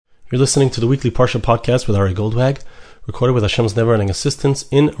You're listening to the weekly Parsha podcast with Ari Goldwag, recorded with Hashem's never-ending assistance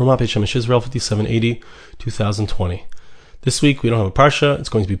in Ramat Beit Shemesh Israel 5780, 2020. This week we don't have a Parsha, it's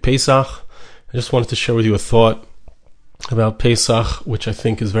going to be Pesach. I just wanted to share with you a thought about Pesach, which I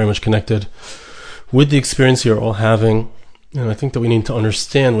think is very much connected with the experience you're all having. And I think that we need to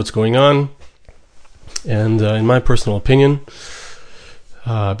understand what's going on. And in my personal opinion,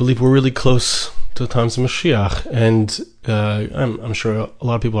 I believe we're really close to the times of Mashiach, and I'm sure a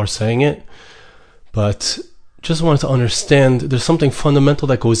lot of people are saying it, but just wanted to understand there's something fundamental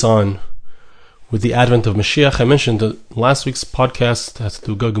that goes on with the advent of Mashiach. I mentioned that last week's podcast has to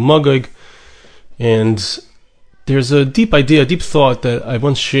do Gog and Magog, and there's a deep idea, a deep thought that I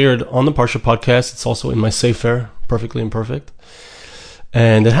once shared on the Parsha podcast. It's also in my Sefer, Perfectly Imperfect,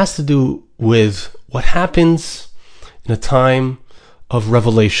 and it has to do with what happens in a time of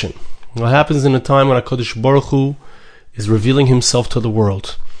revelation. What happens in a time when HaKadosh Baruch Hu is revealing himself to the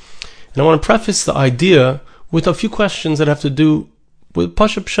world. And I want to preface the idea with a few questions that have to do with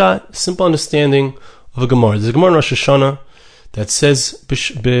Pashup Pshat, simple understanding of a Gemara. There's a Gemara in Rosh Hashanah that says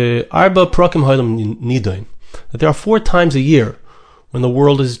Be'arba Prakim Ha'olam Nidain, that there are 4 times a year when the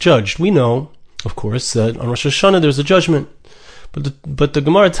world is judged. We know, of course, that on Rosh Hashanah there's a judgment, but the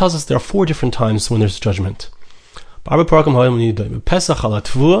Gemara tells us there are 4 different times when there's judgment. Be'arba Prakim Ha'olam Nidain, Pesach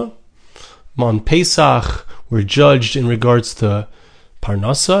Halatvuah. On Pesach, we're judged in regards to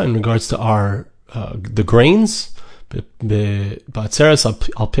Parnasa, in regards to our the grains. Ba'atzeres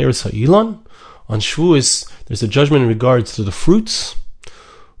al peres ha'ilan. On Shavuos, there's a judgment in regards to the fruits.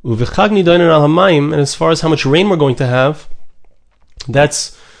 Uvechag nidainen al hamayim, and as far as how much rain we're going to have,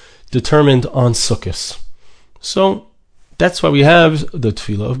 that's determined on Sukkot. So that's why we have the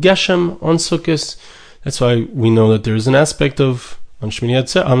Tefillah of Geshem on Sukkot. That's why we know that there's an aspect of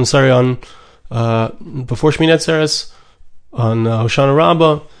before Shmini Atzeres, on Hoshana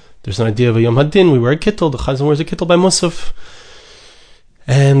Rabbah, there's an idea of a Yom Hadin. We wear a kittel. The Chazan wears a kittel by Musaf.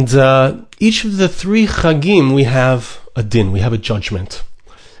 And each of the 3 Chagim, we have a din, we have a judgment.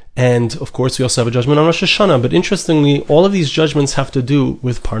 And of course, we also have a judgment on Rosh Hashanah. But interestingly, all of these judgments have to do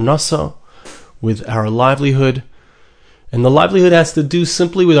with Parnasa, with our livelihood. And the livelihood has to do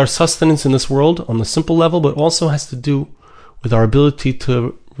simply with our sustenance in this world on the simple level, but also has to do with our ability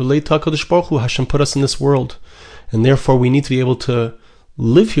to relate to HaKadosh Baruch Hu. Hashem put us in this world, and therefore we need to be able to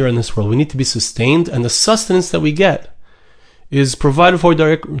live here in this world. We need to be sustained, and the sustenance that we get is provided for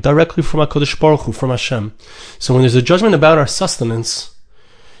directly from HaKadosh Baruch Hu, from Hashem. So when there's a judgment about our sustenance,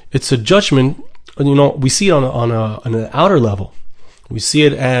 it's a judgment, we see it on an outer level. We see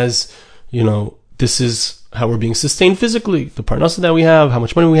it as, this is how we're being sustained physically, the parnasa that we have, how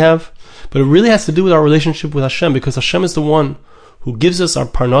much money we have. But it really has to do with our relationship with Hashem, because Hashem is the one who gives us our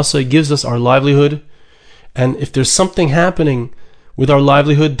parnasa, gives us our livelihood. And if there's something happening with our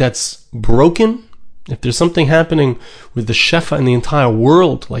livelihood that's broken, if there's something happening with the shefa in the entire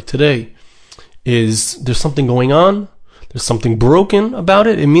world, like today, there's something going on, there's something broken about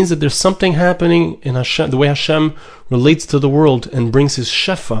it, it means that there's something happening in Hashem, the way Hashem relates to the world and brings his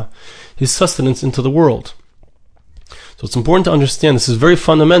shefa, his sustenance into the world. So it's important to understand, this is very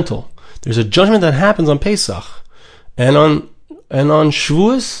fundamental. There's a judgment that happens on Pesach, and on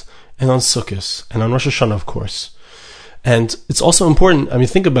Shavuos, and on Sukkot, and on Rosh Hashanah, of course. And it's also important,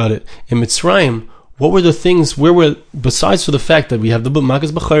 think about it, in Mitzrayim, what were the things, besides for the fact that we have the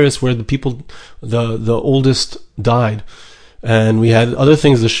Magas B'chayres, where the people, the oldest died, and we had other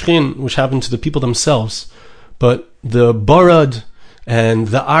things, the Shrin, which happened to the people themselves, but the Barad, and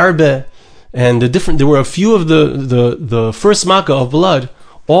the Arbe, and there were a few of the first Makkah of blood,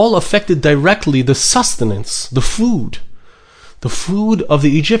 all affected directly the sustenance, the food of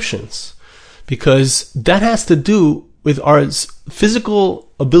the Egyptians, because that has to do with our physical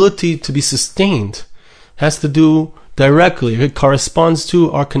ability to be sustained, has to do directly, it corresponds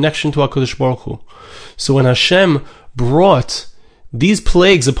to our connection to HaKadosh Baruch Hu. So when Hashem brought these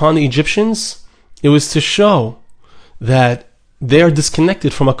plagues upon the Egyptians, it was to show that they are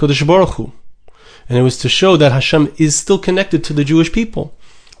disconnected from HaKadosh Baruch Hu. And it was to show that Hashem is still connected to the Jewish people,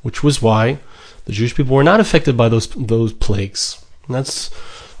 which was why the Jewish people were not affected by those plagues. And that's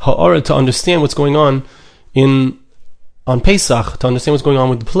ha'ara, to understand what's going on on Pesach, to understand what's going on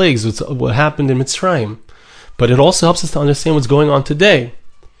with the plagues, what happened in Mitzrayim. But it also helps us to understand what's going on today.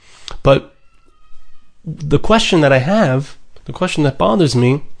 But the question that I have, the question that bothers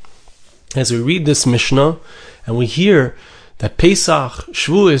me, as we read this Mishnah, and we hear that Pesach,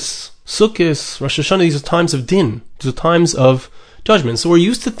 Shavuos, Sukkot, Rosh Hashanah, these are times of din, these are times of judgment. So we're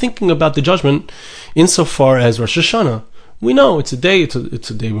used to thinking about the judgment insofar as Rosh Hashanah. We know it's a day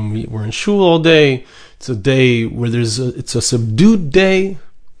when we're in shul all day. It's a day where it's a subdued day.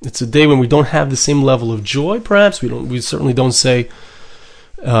 It's a day when we don't have the same level of joy, perhaps. We certainly don't say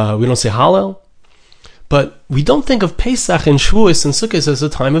Hallel. But we don't think of Pesach and Shavuos and Sukkot as a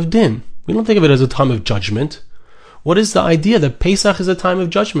time of din. We don't think of it as a time of judgment. What is the idea that Pesach is a time of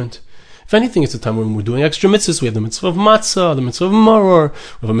judgment? If anything, it's a time when we're doing extra mitzvahs. We have the mitzvah of matzah, the mitzvah of maror,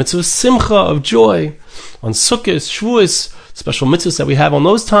 we have a mitzvah of simcha, of joy. On Sukkot, Shavuos, special mitzvahs that we have on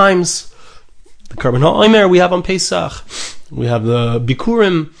those times. The Karban HaOmer we have on Pesach. We have the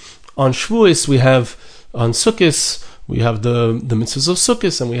Bikurim on Shavuos. We have on Sukkot. We have the mitzvahs of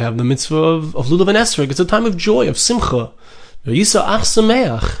Sukkot, and we have the mitzvah of Lulav and Esrog. It's a time of joy, of simcha. Yisa ach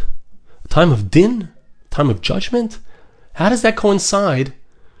sameach. A time of din, a time of judgment. How does that coincide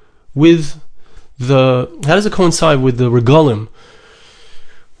with the regalim,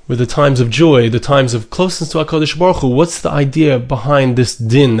 with the times of joy, the times of closeness to HaKadosh Baruch Hu? What's the idea behind this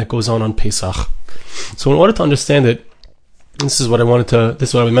din that goes on Pesach? So in order to understand it, this is what I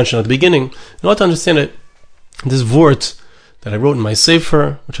mentioned at the beginning. In order to understand it, this vort that I wrote in my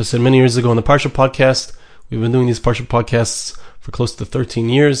Sefer, which I said many years ago on the Parsha podcast, we've been doing these Parsha podcasts for close to 13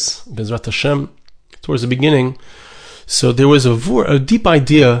 years, Bezrat Hashem, towards the beginning. So there was a deep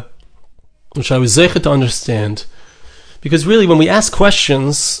idea which I was zeichet to understand. Because really, when we ask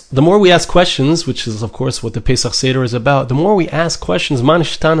questions, the more we ask questions, which is of course what the Pesach Seder is about, the more we ask questions,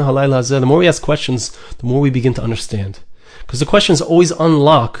 the more we ask questions, the more we begin to understand. Because the questions always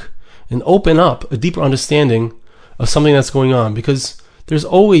unlock and open up a deeper understanding of something that's going on. Because there's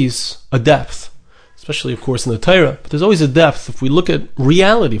always a depth, especially of course in the Torah, but there's always a depth. If we look at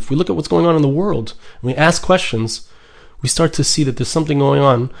reality, if we look at what's going on in the world, and we ask questions, we start to see that there's something going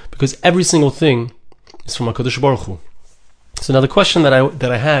on, because every single thing is from HaKadosh Baruch Hu. So now the question that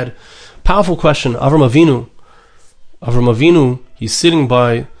I had, powerful question, Avram Avinu, he's sitting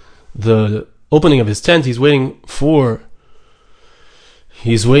by the opening of his tent, he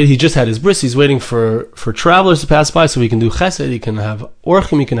just had his bris, he's waiting for travelers to pass by so he can do chesed, he can have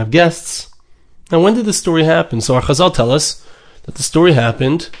orchim, he can have guests. Now when did this story happen? So our Chazal tell us that the story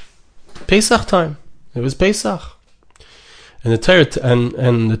happened Pesach time. It was Pesach. And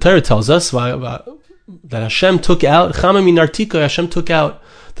the Torah tells us that Hashem took out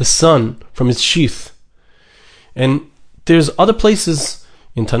the sun from its sheath. And there's other places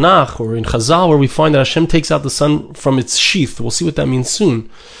in Tanakh or in Chazal where we find that Hashem takes out the sun from its sheath. We'll see what that means soon.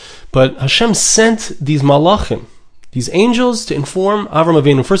 But Hashem sent these malachim, these angels, to inform Avram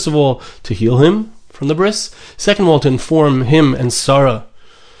Avinu, first of all, to heal him from the bris. Second of all, to inform him and Sarah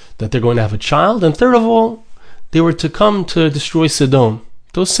that they're going to have a child. And third of all, they were to come to destroy Sodom.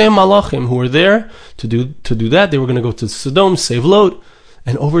 Those same malachim who were there to do that, they were going to go to Sodom, save Lot,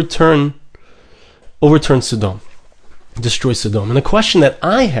 and overturn Sodom. Destroy Sodom. And the question that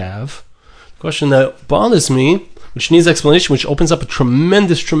I have, the question that bothers me, which needs explanation, which opens up a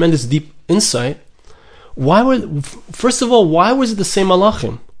tremendous deep insight, why was it the same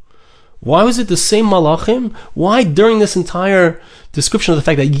malachim? Why was it the same malachim? Why during this entire description of the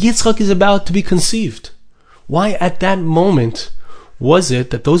fact that Yitzchak is about to be conceived? Why at that moment was it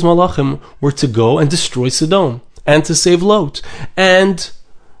that those malachim were to go and destroy Sodom and to save Lot? And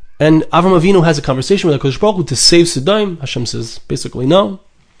Avram Avinu has a conversation with HaKadosh Baruch Hu to save Sodom. Hashem says basically no.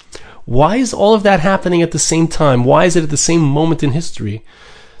 Why is all of that happening at the same time? Why is it at the same moment in history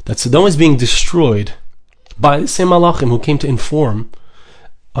that Sodom is being destroyed by the same malachim who came to inform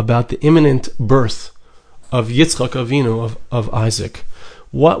about the imminent birth of Yitzchak Avinu, of Isaac?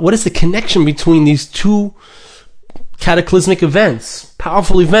 What is the connection between these two cataclysmic events,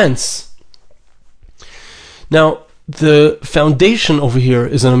 powerful events? Now, the foundation over here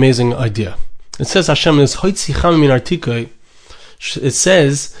is an amazing idea. It says Hashem is Hoitzi Cham min Artikai. It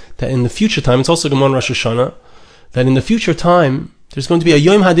says that in the future time, it's also Gemara Rosh Hashanah, that in the future time there's going to be a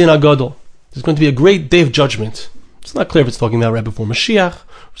Yom Hadin Agadol. There's going to be a great day of judgment. It's not clear if it's talking about right before Mashiach,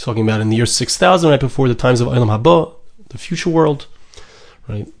 or it's talking about in the year 6000, right before the times of Olam Haba, the future world.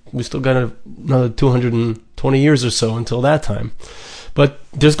 Right? We still got another 220 years or so until that time. But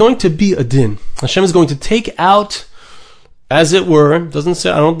there's going to be a din. Hashem is going to take out, as it were, doesn't say,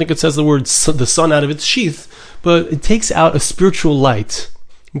 I don't think it says the word the sun out of its sheath, but it takes out a spiritual light.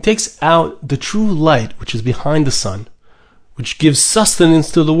 It takes out the true light which is behind the sun, which gives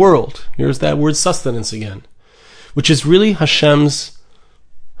sustenance to the world. Here's that word sustenance again, which is really Hashem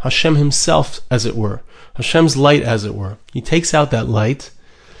himself, as it were. Hashem's light, as it were. He takes out that light,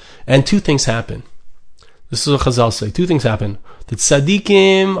 and two things happen. This is what Chazal say. Two things happen. The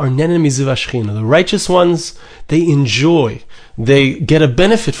tzaddikim are nenem miziv hashchina. The righteous ones, they enjoy, they get a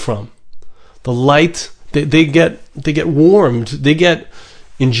benefit from the light. They get warmed, they get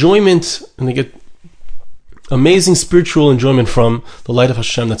enjoyment, and they get amazing spiritual enjoyment from the light of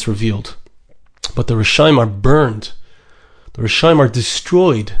Hashem that's revealed. But the Rishaim are burned. The Rishaim are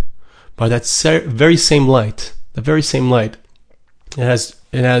destroyed by that very same light. The very same light. It has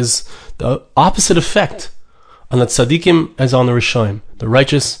the opposite effect on the tzaddikim as on the Rishaim, the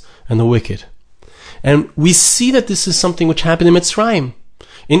righteous and the wicked. And we see that this is something which happened in Mitzrayim,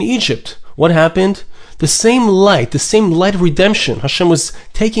 in Egypt. What happened? The same light of redemption. Hashem was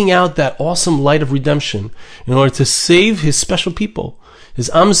taking out that awesome light of redemption in order to save His special people,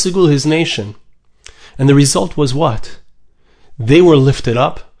 His Am Segul, His nation. And the result was what? They were lifted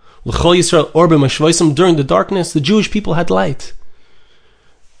up. L'chol Yisrael or b'mashvosim, during the darkness, the Jewish people had light.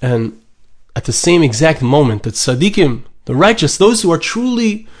 And at the same exact moment that tzaddikim, the righteous, those who are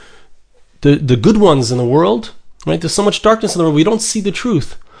truly the good ones in the world, right? There's so much darkness in the world, we don't see the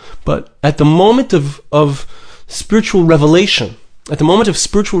truth. But at the moment of spiritual revelation, of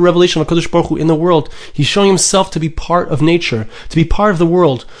HaKadosh Baruch Hu in the world, He's showing Himself to be part of nature, to be part of the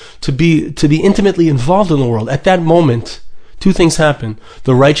world, to be intimately involved in the world. At that moment, two things happen.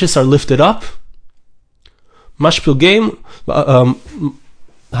 The righteous are lifted up. Mashpil Geim,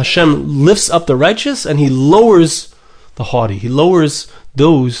 Hashem lifts up the righteous and He lowers the haughty. He lowers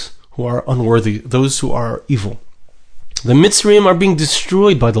those who are unworthy, those who are evil. The Mitzrayim are being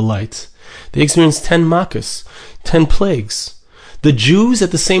destroyed by the light. They experience 10 makas, 10 plagues. The Jews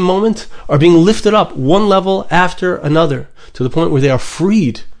at the same moment are being lifted up one level after another to the point where they are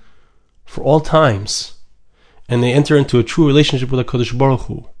freed for all times. And they enter into a true relationship with HaKadosh Baruch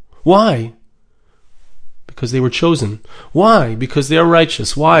Hu. Why? Because they were chosen. Why? Because they are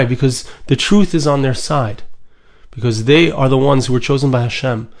righteous. Why? Because the truth is on their side. Because they are the ones who were chosen by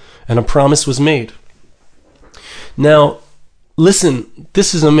Hashem. And a promise was made. Now, listen,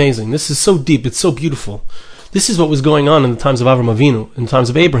 this is amazing. This is so deep. It's so beautiful. This is what was going on in the times of Avram Avinu, in the times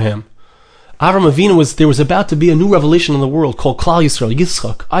of Abraham. Avram Avinu there was about to be a new revelation in the world called Klal Yisrael,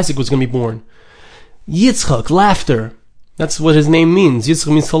 Yitzchak. Isaac was going to be born. Yitzchak, laughter. That's what his name means.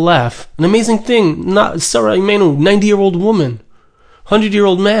 Yitzchak means to laugh. An amazing thing. Not Sarah Imenu, 90-year-old woman,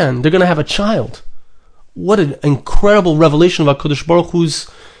 100-year-old man. They're going to have a child. What an incredible revelation of HaKadosh Baruch Hu's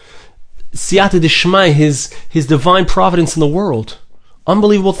Siyata Dishmai, his divine providence in the world.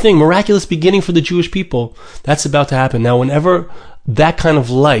 Unbelievable thing, miraculous beginning for the Jewish people. That's about to happen. Now, whenever that kind of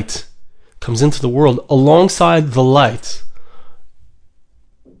light comes into the world, alongside the light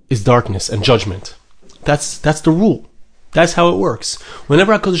is darkness and judgment. That's the rule. That's how it works.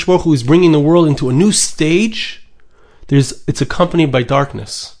 Whenever HaKadosh Baruch Hu is bringing the world into a new stage, it's accompanied by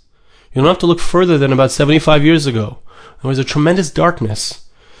darkness. You don't have to look further than about 75 years ago. There was a tremendous darkness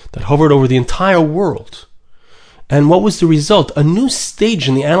that hovered over the entire world. And what was the result? A new stage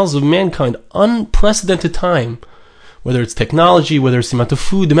in the annals of mankind, unprecedented time, whether it's technology, whether it's the amount of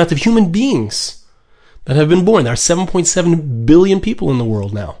food, the amount of human beings that have been born. There are 7.7 billion people in the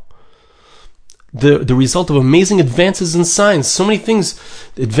world now. The result of amazing advances in science, so many things,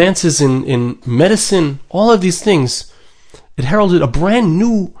 advances in medicine, all of these things, it heralded a brand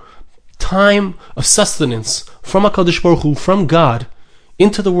new time of sustenance from HaKadosh Baruch Hu, from God,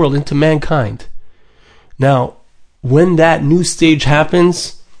 into the world, into mankind. Now, when that new stage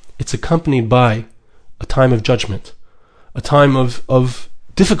happens, it's accompanied by a time of judgment, a time of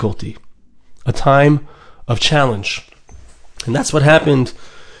difficulty, a time of challenge. And that's what happened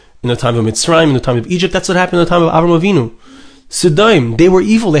in the time of Mitzrayim, in the time of Egypt. That's what happened in the time of Avram Avinu. Siddim, they were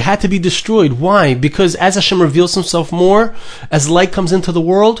evil. They had to be destroyed. Why? Because as Hashem reveals Himself more, as light comes into the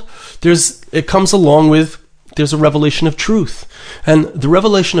world, there's a revelation of truth. And the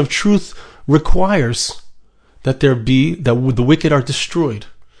revelation of truth requires that the wicked are destroyed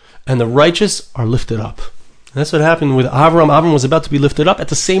and the righteous are lifted up. And that's what happened with Avram. Avram was about to be lifted up. At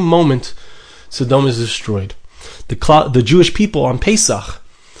the same moment, Sodom is destroyed. The Jewish people on Pesach,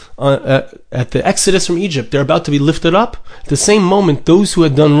 at the Exodus from Egypt, they're about to be lifted up. At the same moment, those who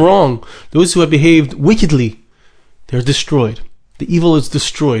had done wrong, those who had behaved wickedly, they're destroyed. The evil is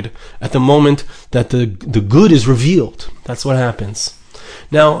destroyed at the moment that the good is revealed. That's what happens.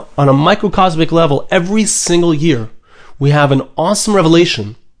 Now, on a microcosmic level, every single year, we have an awesome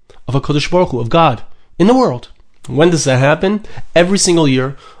revelation of HaKadosh Baruch Hu, of God, in the world. When does that happen? Every single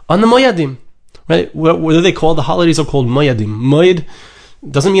year on the Moyadim. Right? What are they called? The holidays are called Moyadim. Moyed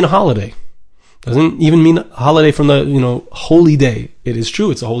doesn't mean a holiday. Doesn't even mean a holiday from the holy day. It is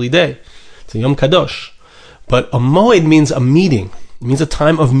true, it's a holy day. It's a Yom Kadosh. But a Moed means a meeting. It means a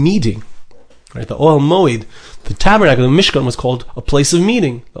time of meeting. Right? The Ohel Moed, the tabernacle, the Mishkan was called a place of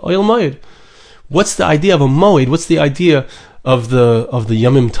meeting. The Ohel Moed. What's the idea of a Moed? What's the idea of the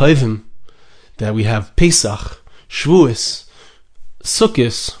Yomim Tovim that we have? Pesach, Shavuos,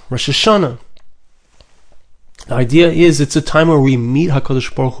 Sukkot, Rosh Hashanah. The idea is it's a time where we meet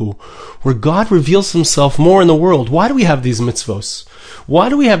HaKadosh Baruch Hu, where God reveals himself more in the world. Why do we have these mitzvos? Why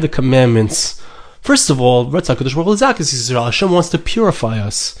do we have the commandments? First of all, Hashem wants to purify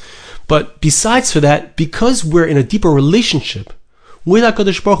us. But besides for that, because we're in a deeper relationship with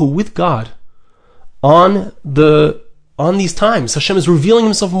HaKadosh Baruch Hu, with God, on these times, Hashem is revealing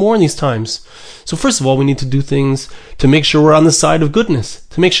himself more in these times. So first of all, we need to do things to make sure we're on the side of goodness,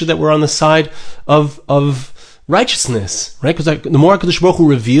 to make sure that we're on the side of righteousness, right? Because the more HaKadosh Baruch Hu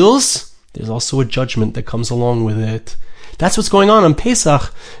reveals, there's also a judgment that comes along with it. That's what's going on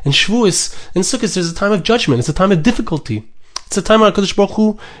Pesach and Shavuos and Sukkot. There's a time of judgment. It's a time of difficulty. It's a time when HaKadosh Baruch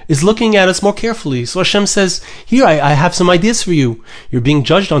Hu is looking at us more carefully. So Hashem says, here, I have some ideas for you. You're being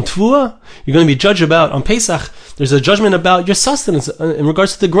judged on Tevuah. You're going to be judged on Pesach. There's a judgment about your sustenance in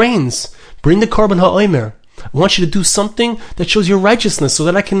regards to the grains. Bring the Korban HaOmer. I want you to do something that shows your righteousness so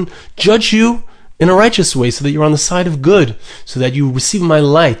that I can judge you in a righteous way, so that you're on the side of good, so that you receive my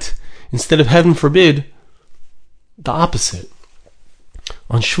light, instead of, heaven forbid, the opposite.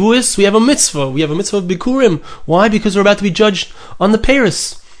 On Shavuos, we have a mitzvah. We have a mitzvah of Bikurim. Why? Because we're about to be judged on the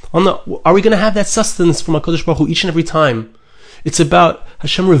Paris. Are we going to have that sustenance from HaKadosh Baruch Hu each and every time? It's about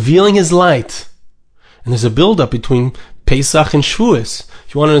Hashem revealing his light. And there's a build-up between Pesach and Shavuos.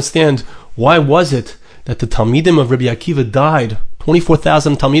 If you want to understand, why was it that the Talmidim of Rabbi Akiva died?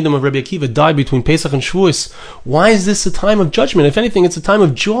 24,000 Talmidim of Rabbi Akiva died between Pesach and Shavuos. Why is this a time of judgment? If anything, it's a time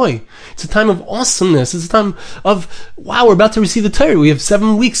of joy. It's a time of awesomeness. It's a time of, wow, we're about to receive the Torah. We have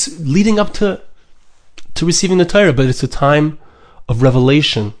 7 weeks leading up to receiving the Torah, but it's a time of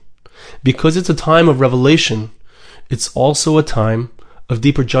revelation. Because it's a time of revelation, it's also a time of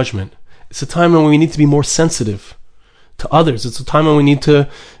deeper judgment. It's a time when we need to be more sensitive to others. It's a time when we need to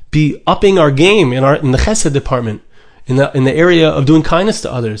be upping our game in the chesed department, in the area of doing kindness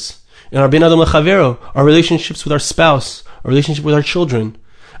to others, in our ben adam lechavero, our relationships with our spouse, our relationship with our children.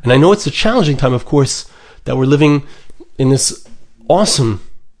 And I know it's a challenging time, of course, that we're living in this awesome,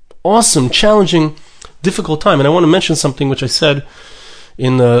 challenging, difficult time. And I want to mention something which I said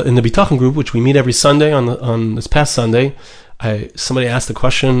in the Bitachon group, which we meet every Sunday. On this past Sunday, somebody asked a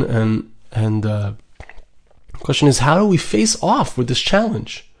question, and the question is, how do we face off with this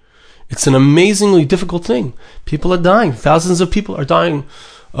challenge? It's an amazingly difficult thing. People are dying. Thousands of people are dying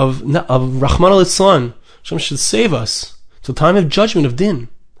of Rahman al-Islan. Hashem should save us. It's a time of judgment, of din.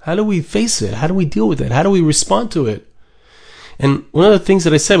 How do we face it? How do we deal with it? How do we respond to it? And one of the things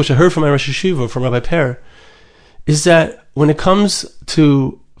that I said, which I heard from my Rosh Yeshiva, from Rabbi Per, is that when it comes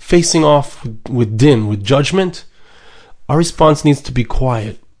to facing off with din, with judgment, our response needs to be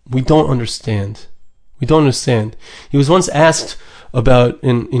quiet. We don't understand. He was once asked about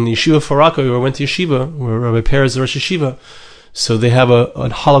in Yeshiva Faraka, where I went to Yeshiva, where Rabbi Per is the Rosh Yeshiva, so they have a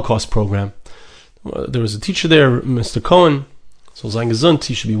Holocaust program. There was a teacher there, Mr. Cohen, so Zayin Gesund,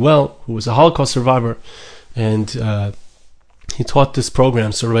 he should be well, who was a Holocaust survivor, and he taught this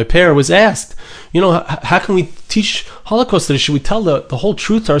program. So Rabbi Per was asked, how can we teach Holocaust today? Should we tell the whole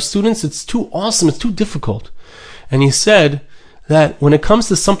truth to our students? It's too awesome, it's too difficult. And he said that when it comes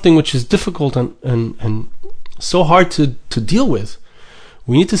to something which is difficult and so hard to deal with,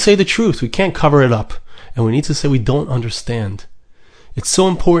 we need to say the truth. We can't cover it up. And we need to say we don't understand. It's so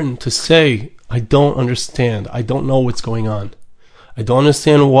important to say, I don't understand. I don't know what's going on. I don't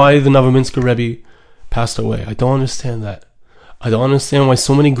understand why the Novominsker Rebbe passed away. I don't understand that. I don't understand why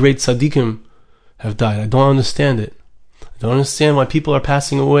so many great tzaddikim have died. I don't understand it. I don't understand why people are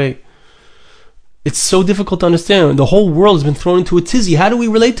passing away. It's so difficult to understand. The whole world has been thrown into a tizzy. How do we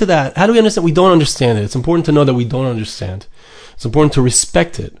relate to that? How do we understand? We don't understand it. It's important to know that we don't understand. It's important to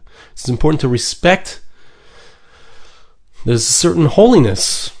respect it. It's important to respect. There's a certain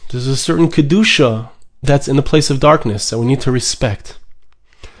holiness. There's a certain kedusha that's in the place of darkness that we need to respect.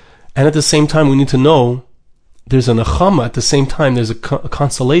 And at the same time, we need to know there's a nechama. At the same time, there's a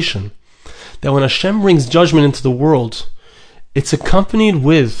consolation. That when Hashem brings judgment into the world, it's accompanied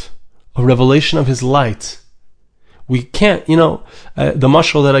with a revelation of his light. We can't, the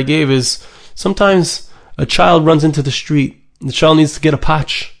mashal that I gave is, sometimes a child runs into the street. The child needs to get a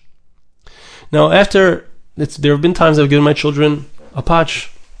patch. Now, there have been times I've given my children a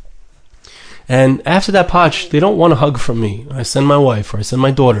patch. And after that patch, they don't want a hug from me. I send my wife or I send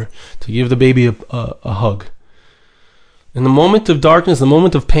my daughter to give the baby a hug. In the moment of darkness, the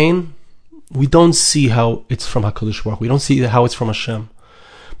moment of pain, we don't see how it's from HaKadosh Baruch Hu. We don't see how it's from Hashem.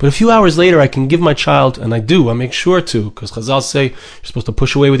 But a few hours later, I can give my child, and I make sure to, because Chazal say you're supposed to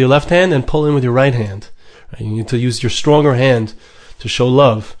push away with your left hand and pull in with your right hand. Right? You need to use your stronger hand to show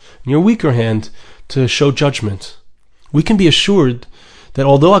love, and your weaker hand to show judgment. We can be assured that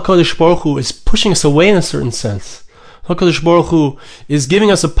although HaKadosh Baruch Hu is pushing us away in a certain sense, HaKadosh Baruch Hu is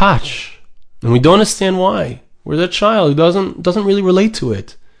giving us a patch, and we don't understand why. We're that child who doesn't really relate to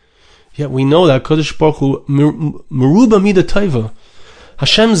it. Yet we know that HaKadosh Baruch Hu, Meruba Mida Taiva,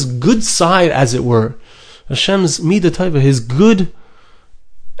 Hashem's good side, as it were, Hashem's Mida Taiva, His good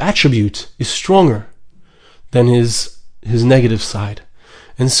attribute is stronger than His negative side.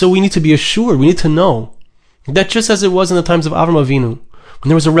 And so we need to be assured, we need to know that just as it was in the times of Avram Avinu, when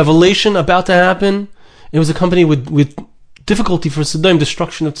there was a revelation about to happen, it was accompanied with difficulty for Sodom,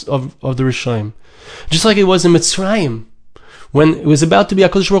 destruction of the Rishaim. Just like it was in Mitzrayim, when it was about to be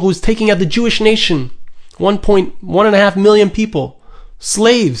HaKadosh Baruch Hu was taking out the Jewish nation, 1.5 million people,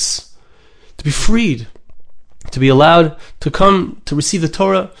 slaves, to be freed, to be allowed to come to receive the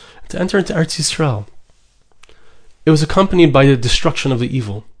Torah, to enter into Eretz Yisrael. It was accompanied by the destruction of the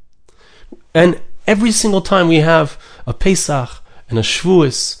evil. And every single time we have a Pesach and a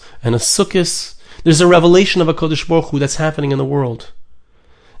Shavuos and a Sukkot, there's a revelation of HaKadosh Baruch Hu that's happening in the world.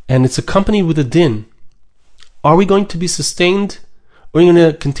 And it's accompanied with a din. Are we going to be sustained? Are we going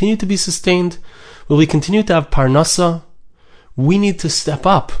to continue to be sustained? Will we continue to have parnasa? We need to step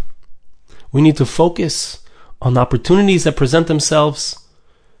up. We need to focus on the opportunities that present themselves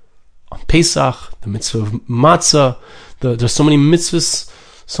on Pesach, the mitzvah of matzah. There's so many mitzvahs,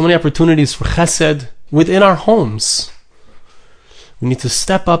 so many opportunities for chesed within our homes. We need to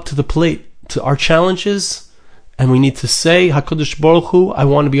step up to the plate, to our challenges, and we need to say, HaKadosh Baruch Hu, I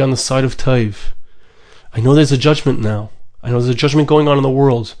want to be on the side of Taiv. I know there's a judgment now. I know there's a judgment going on in the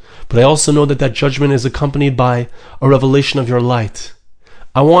world, but I also know that that judgment is accompanied by a revelation of your light.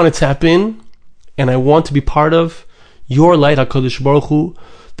 I want to tap in, and I want to be part of your light, HaKadosh Baruch Hu,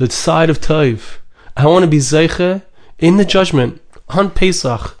 the side of Taiv. I want to be Zeiche in the judgment, on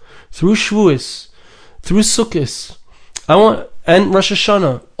Pesach, through Shavuos, through Sukkot, and Rosh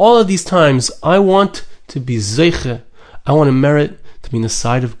Hashanah. All of these times, I want to be Zeiche. I want to merit to be in the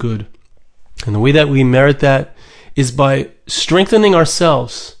side of good. And the way that we merit that is by strengthening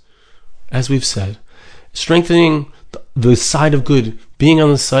ourselves, as we've said, strengthening the side of good, being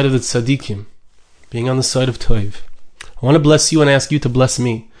on the side of the tzaddikim, being on the side of Tov. I want to bless you and ask you to bless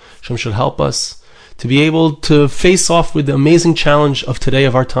me. Hashem should help us to be able to face off with the amazing challenge of today,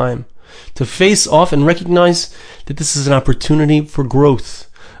 of our time, to face off and recognize that this is an opportunity for growth,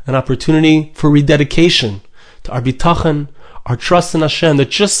 an opportunity for rededication to our bitachon, our trust in Hashem,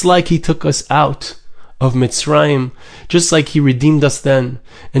 that just like He took us out of Mitzrayim, just like He redeemed us then,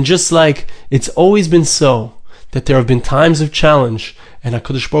 and just like it's always been so, that there have been times of challenge, and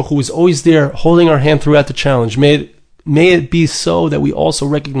HaKadosh Baruch Hu is always there holding our hand throughout the challenge. May it be so that we also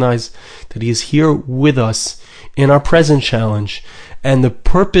recognize that He is here with us in our present challenge, and the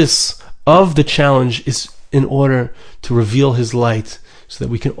purpose of the challenge is in order to reveal His light, so that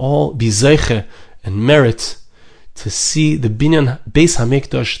we can all be zeiche and merit to see the Binyan Beis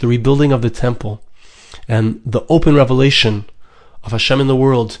HaMikdash, the rebuilding of the temple, and the open revelation of Hashem in the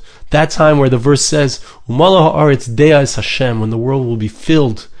world. That time where the verse says, Umala ha'aretz dea es Hashem, when the world will be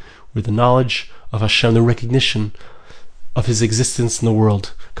filled with the knowledge of Hashem, the recognition of His existence in the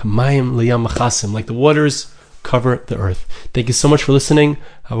world. Kamayim liyam machasim, like the waters cover the earth. Thank you so much for listening.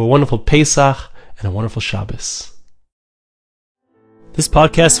 Have a wonderful Pesach and a wonderful Shabbos. This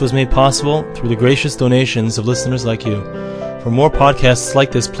podcast was made possible through the gracious donations of listeners like you. For more podcasts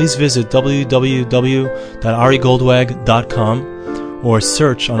like this, please visit www.arigoldwag.com or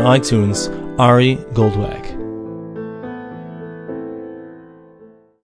search on iTunes Ari Goldwag.